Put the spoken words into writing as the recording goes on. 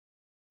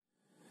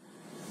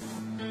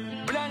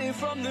Blinded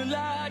from the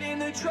light in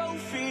the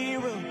trophy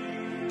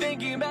room,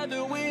 thinking about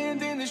the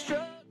wind in the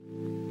struggle.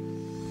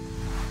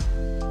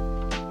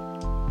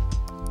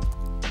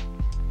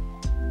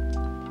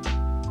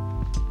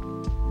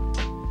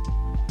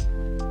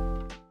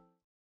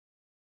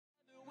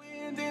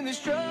 The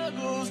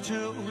struggles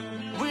too.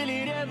 Will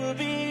it ever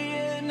be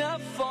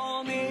enough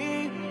for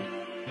me?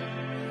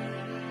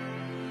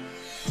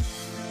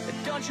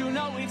 Don't you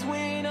know it's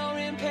win or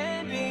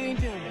impending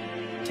doom?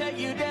 Take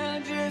you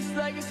down just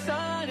like a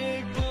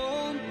sonic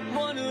boom.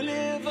 Wanna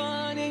live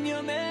on in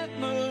your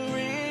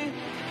memory.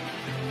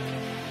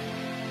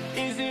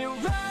 Is it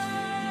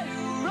right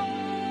or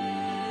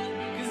wrong?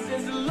 'Cause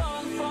there's a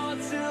long fall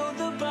to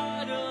the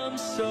bottom,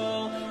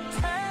 so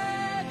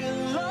tag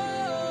along.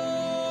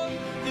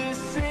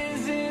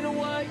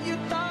 You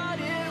thought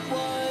it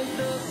was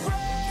the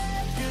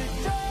break of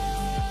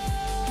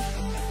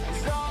dawn.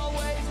 It's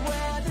always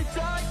where the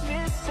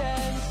darkness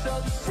ends. So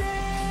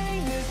sing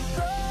this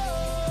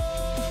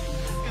song,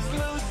 'cause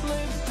loose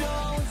lips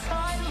don't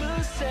tie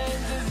loose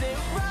ends. Is it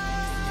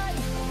right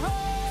or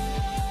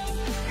wrong?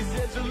 'Cause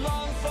there's a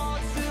long fall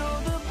to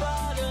the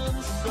bottom.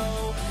 So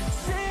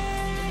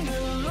sing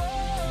along.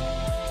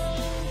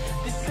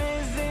 This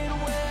isn't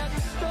where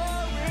the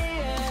story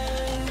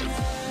ends.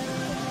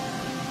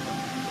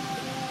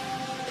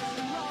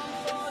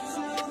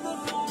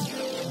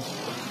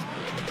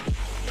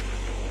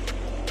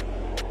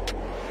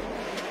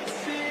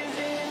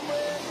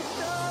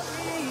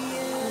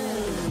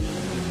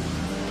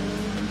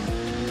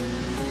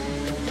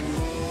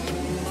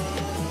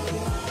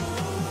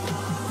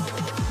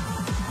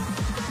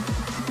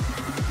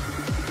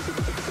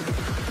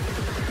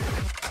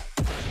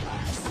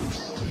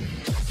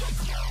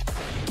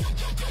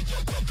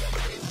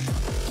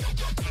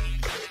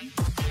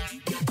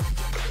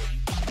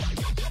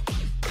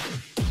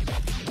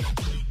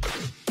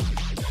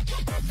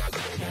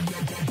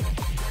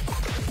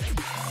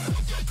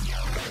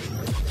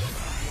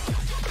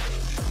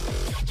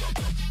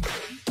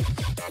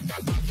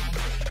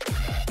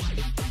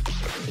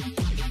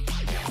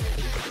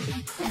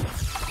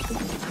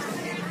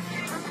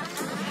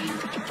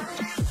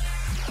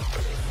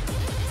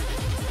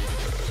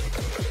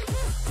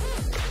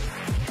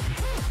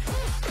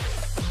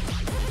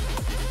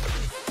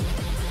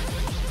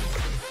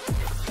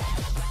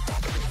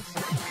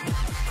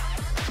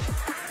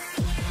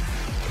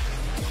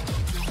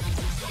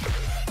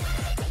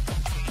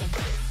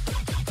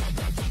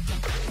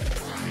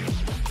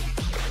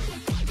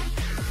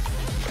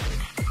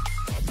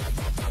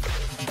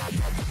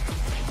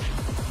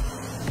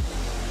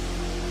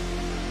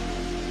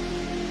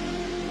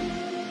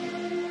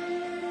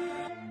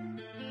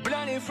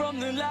 From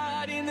the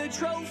light in the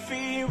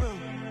trophy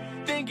room,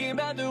 thinking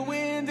about the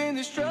wind and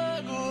the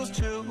struggles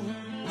too.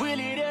 Will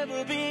it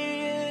ever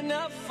be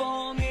enough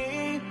for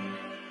me?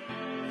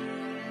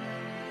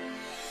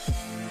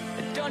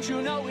 Don't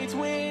you know it's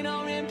win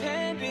or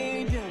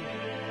impending doom?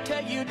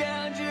 Take you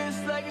down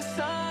just like a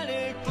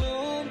sonic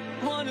boom.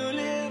 Wanna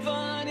live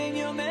on in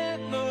your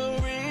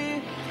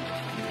memory.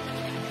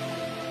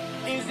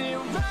 Is it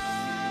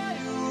right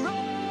or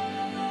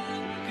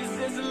wrong? 'Cause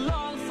there's a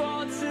long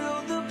fall to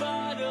the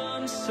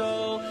bottom,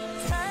 so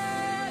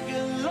tag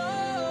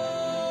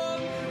along.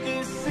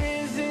 This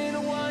isn't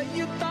what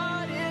you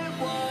thought it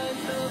was.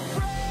 The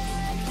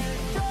break of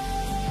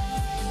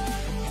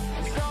dawn.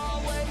 It's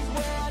always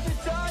where the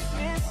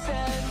darkness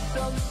ends.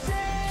 So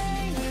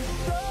sing this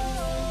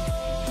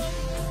song,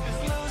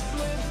 'cause loose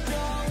lips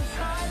don't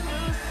tie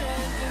loose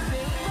ends. Is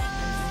it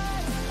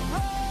right or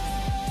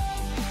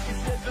wrong?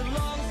 'Cause there's a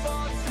long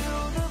fall to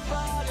the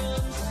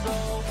bottom, so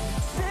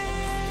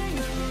sing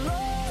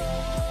along.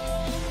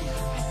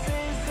 This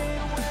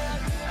isn't where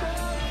the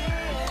story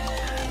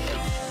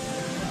ends.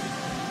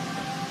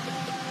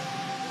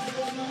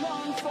 There's a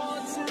long fall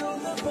to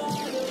the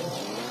bottom.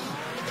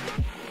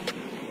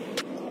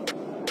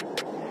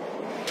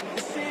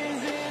 This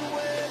isn't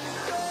where the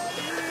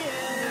story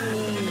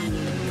ends.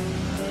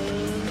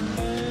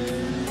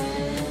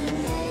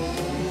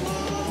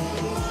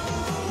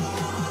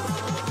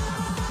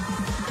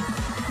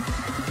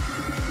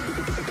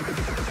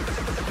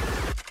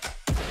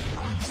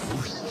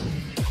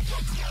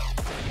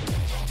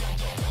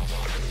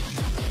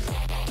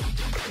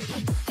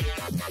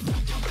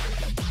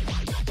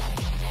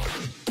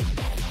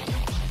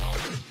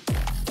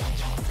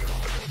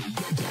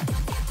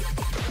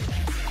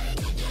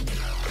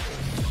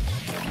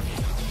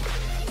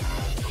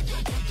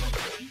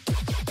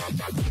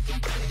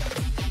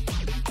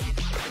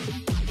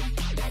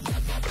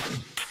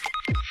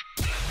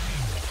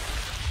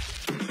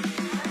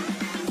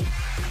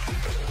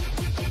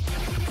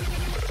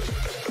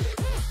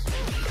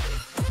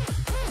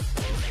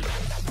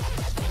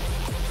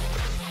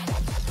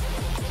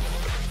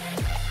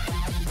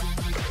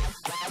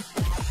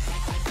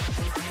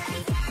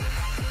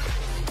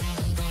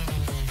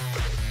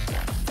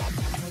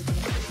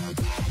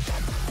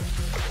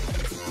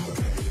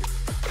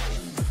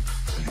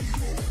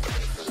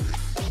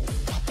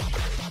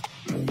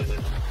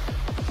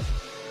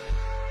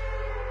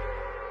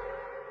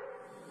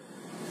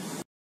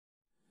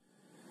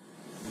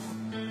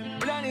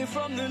 Blinded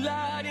from the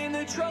light in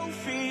the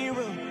trophy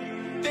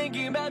room,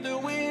 thinking about the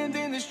wind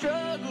and the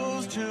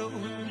struggles too.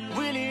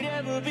 Will it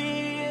ever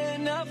be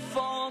enough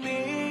for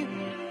me?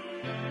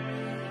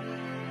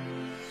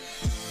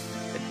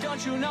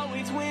 Don't you know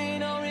it's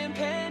win or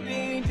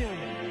impending doom?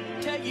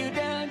 Take you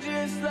down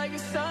just like a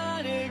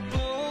sonic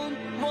boom.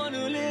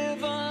 Wanna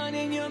live on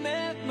in your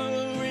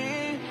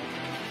memory.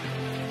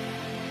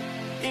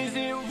 Is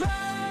it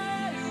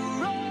right or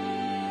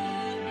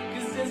wrong?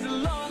 'Cause there's a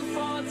long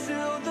fall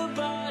to the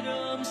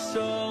bottom,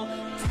 so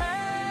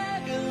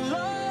tag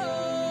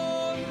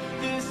along.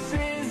 This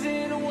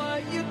isn't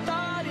what you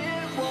thought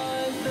it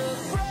was. The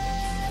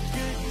break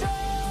of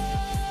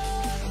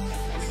dawn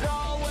is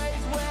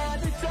always where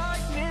the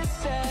darkness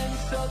ends.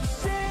 So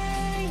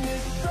sing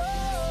this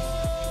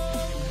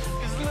song,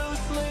 'cause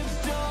loose lips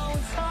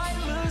don't tie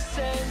loose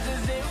ends.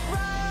 Is it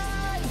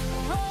right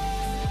or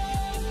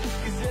wrong?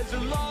 'Cause there's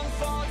a long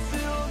fall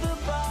to the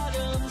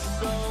bottom,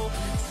 so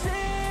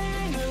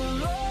sing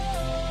along.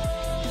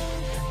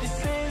 This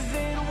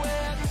isn't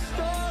where the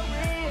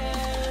story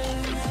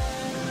ends.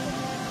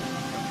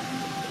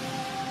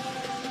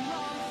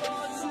 Long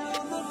fall to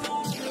the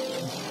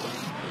bottom.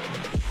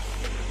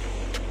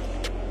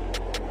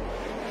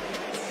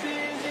 This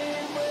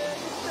isn't where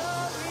the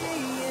story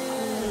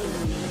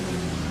ends.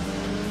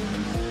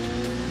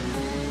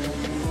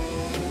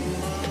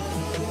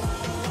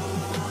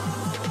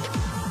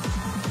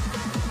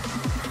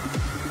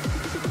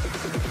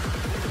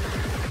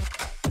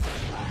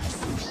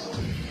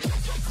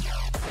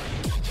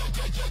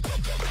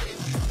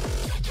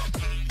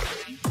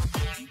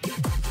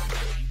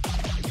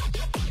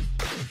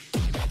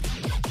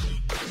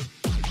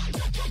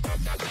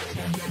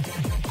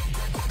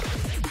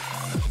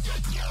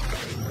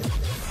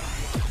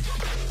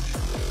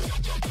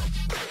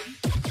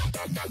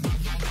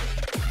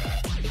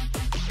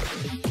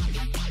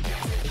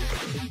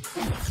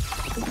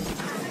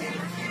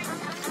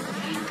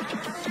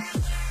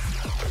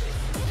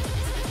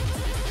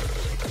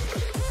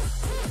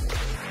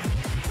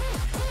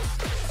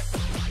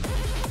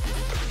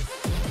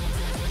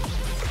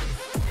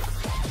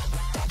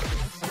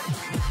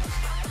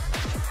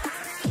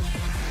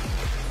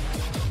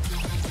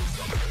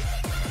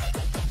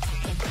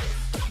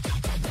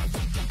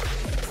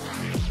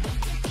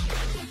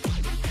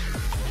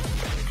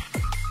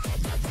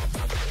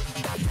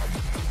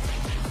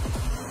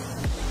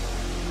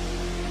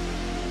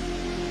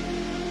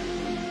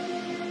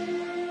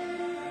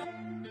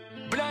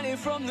 Blinded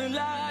from the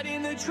light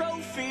in the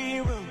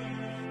trophy room,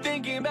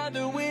 thinking about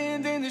the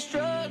wind and the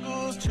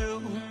struggles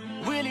too.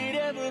 Will it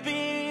ever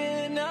be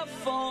enough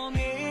for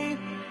me?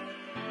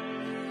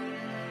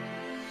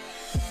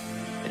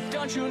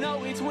 Don't you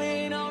know it's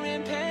win or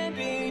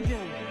impending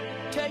doom?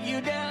 Take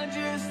you down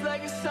just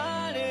like a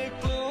sonic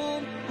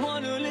boom.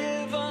 Wanna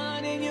live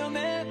on in your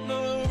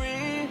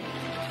memory.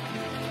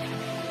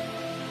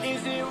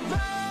 Is it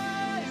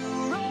right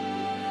or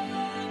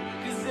wrong?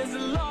 'Cause there's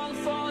a long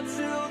fall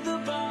to